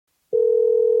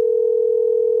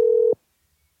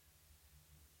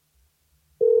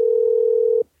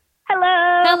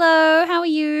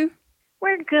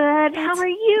good. How are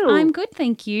you? I'm good,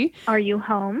 thank you. Are you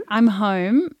home? I'm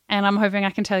home, and I'm hoping I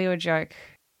can tell you a joke.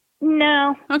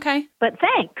 No. Okay. But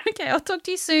thanks. Okay, I'll talk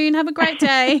to you soon. Have a great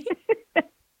day.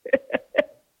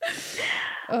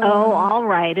 Oh, all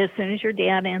right. As soon as your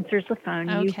dad answers the phone,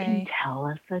 you can Okay. tell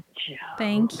us a joke.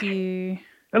 Thank you.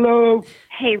 Hello.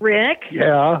 Hey, Rick.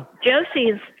 Yeah.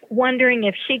 Josie's wondering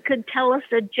if she could tell us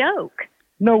a joke.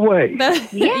 No way.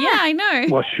 Yeah, I know.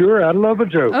 Well, sure. I'd love a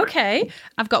joke. Okay.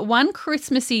 I've got one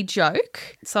Christmassy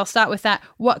joke, so I'll start with that.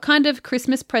 What kind of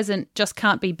Christmas present just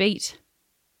can't be beat?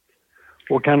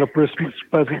 What kind of Christmas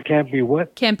present can't be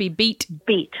what? Can't be beat.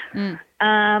 Beat. Mm.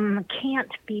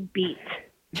 Can't be beat.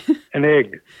 An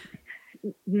egg.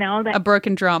 No, A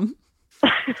broken drum.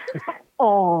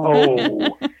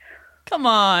 Oh. Come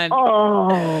on.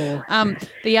 Oh.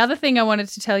 The other thing I wanted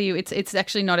to tell you, it's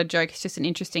actually not a joke. It's just an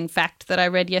interesting fact that I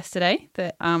read yesterday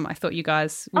that I thought you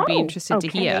guys would be interested to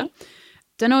hear.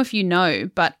 Don't know if you know,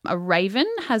 but a raven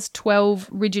has 12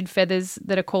 rigid feathers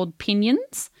that are called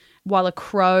pinions, while a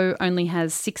crow only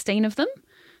has 16 of them.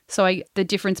 So the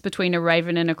difference between a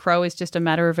raven and a crow is just a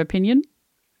matter of opinion.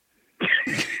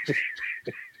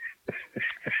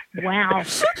 Wow.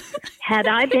 Had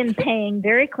I been paying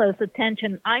very close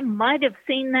attention, I might have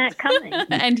seen that coming.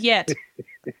 And yet.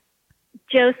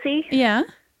 Josie? Yeah?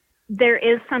 There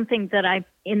is something that I,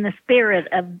 in the spirit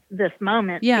of this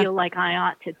moment, Yeah. feel like I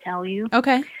ought to tell you.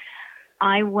 Okay.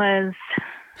 I was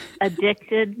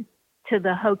addicted to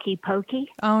the hokey pokey.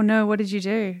 Oh, no. What did you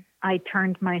do? I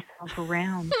turned myself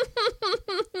around.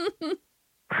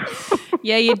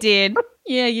 Yeah, you did.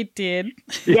 Yeah, you did.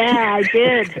 Yeah, I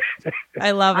did.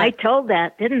 I love it. I told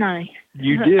that, didn't I?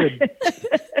 You did.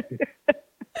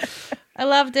 I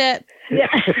loved it. Yeah.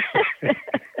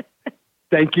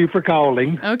 Thank you for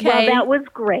calling. Okay. Well, that was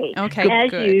great. Okay,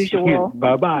 As good. usual.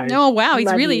 Bye-bye. Oh, wow. He's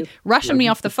Love really you. rushing me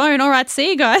off the phone. All right.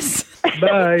 See you guys.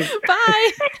 Bye.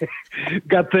 Bye.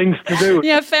 Got things to do.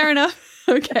 Yeah, fair enough.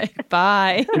 Okay.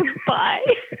 Bye. Bye.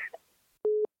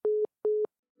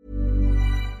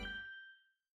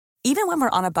 Even when we're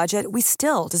on a budget, we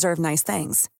still deserve nice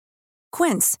things.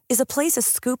 Quince is a place to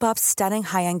scoop up stunning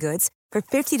high-end goods for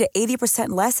 50 to 80%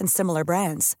 less than similar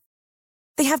brands.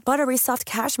 They have buttery soft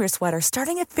cashmere sweaters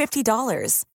starting at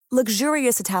 $50,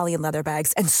 luxurious Italian leather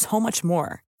bags, and so much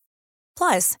more.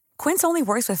 Plus, Quince only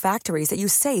works with factories that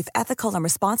use safe, ethical, and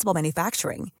responsible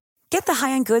manufacturing. Get the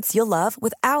high-end goods you'll love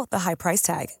without the high price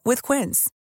tag with Quince.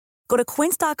 Go to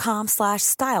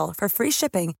quince.com/style for free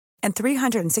shipping and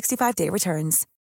 365-day returns.